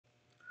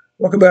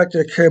Welcome back to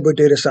the Caribou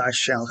Data Science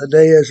Channel.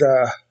 Today is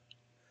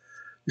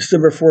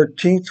December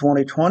 14th,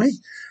 2020.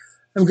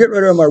 I'm getting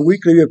ready on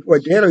my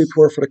daily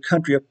report for the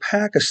country of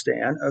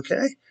Pakistan,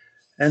 okay?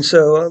 And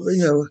so,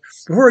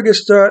 before I get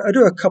started, I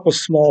do a couple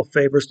small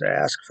favors to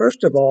ask.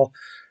 First of all,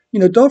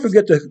 don't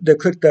forget to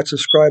click that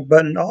subscribe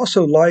button.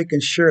 Also, like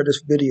and share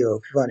this video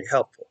if you find it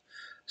helpful.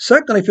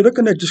 Secondly, if you look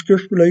in the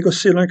description below, you can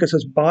see a link that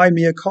says Buy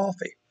Me a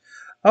Coffee.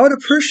 I would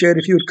appreciate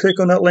if you would click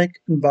on that link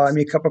and buy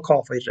me a cup of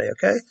coffee today,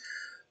 okay?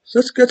 So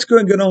let's go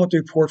and get on with the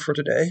report for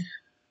today.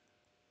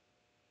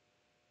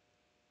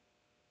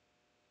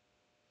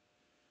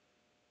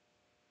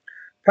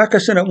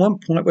 Pakistan at one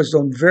point was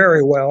doing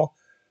very well,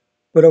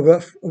 but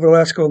over the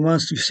last couple of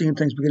months, you've seen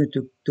things beginning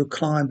to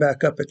climb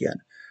back up again.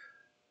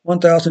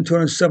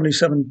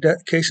 1,277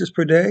 cases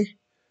per day,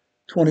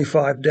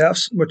 25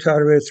 deaths,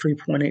 mortality rate of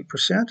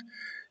 3.8%.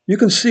 You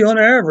can see on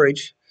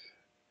average,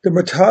 the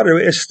mortality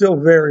rate is still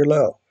very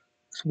low.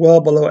 It's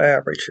well below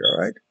average here,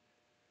 right?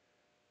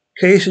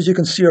 Cases you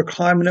can see are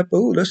climbing up.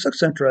 Ooh, this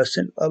looks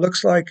interesting. It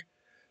looks like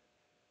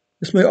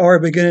this may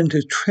already beginning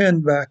to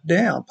trend back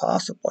down,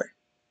 possibly.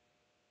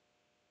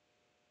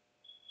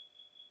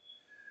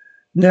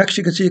 Next,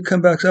 you can see it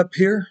come back up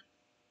here.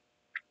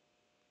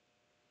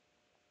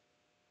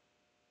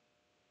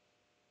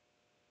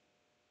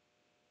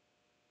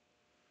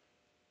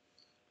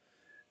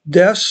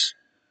 Deaths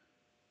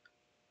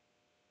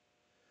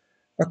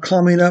are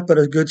climbing up at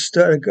a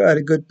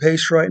good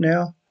pace right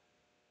now.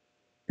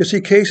 You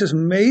see cases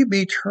may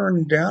be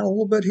turning down a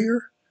little bit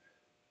here.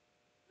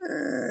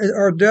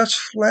 Are deaths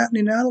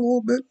flattening out a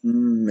little bit?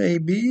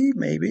 Maybe.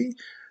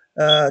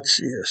 Let's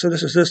see here. So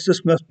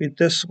this must be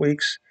this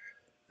week's,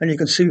 and you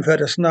can see we've had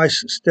this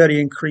nice steady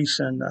increase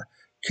in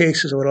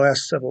cases over the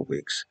last several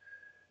weeks.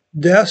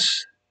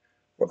 Deaths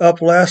were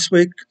up last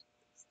week,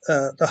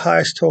 the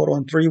highest total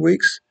in 3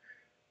 weeks.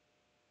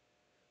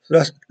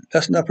 So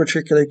that's not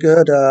particularly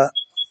good.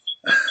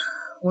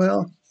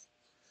 Well,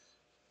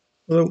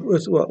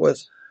 with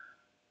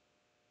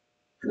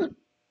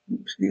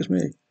excuse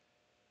me,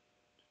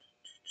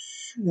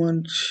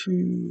 1,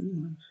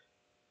 2.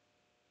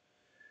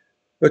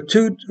 With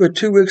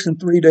 2 weeks and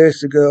 3 days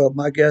to go,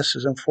 my guess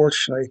is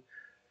unfortunately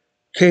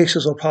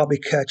cases will probably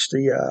catch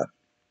the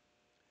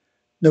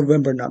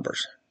November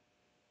numbers.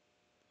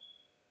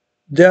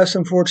 Deaths,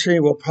 unfortunately,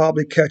 will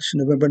probably catch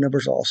November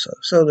numbers also.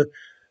 So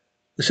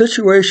the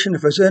situation,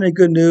 if there's any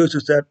good news,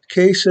 is that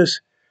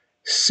cases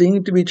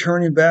seem to be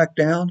turning back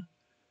down,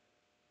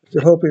 which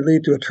will hopefully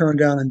lead to a turn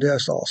down in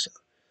deaths also.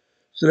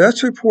 So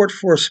that's a report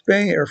for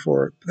Spain or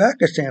for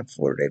Pakistan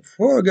for today.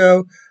 Before I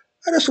go,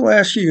 I just want to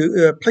ask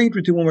you, please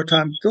do one more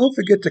time. Don't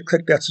forget to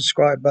click that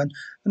subscribe button,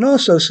 and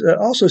also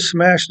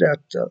smash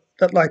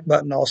that like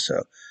button.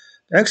 Also,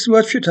 thanks so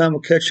much for your time.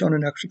 We'll catch you on the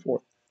next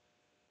report.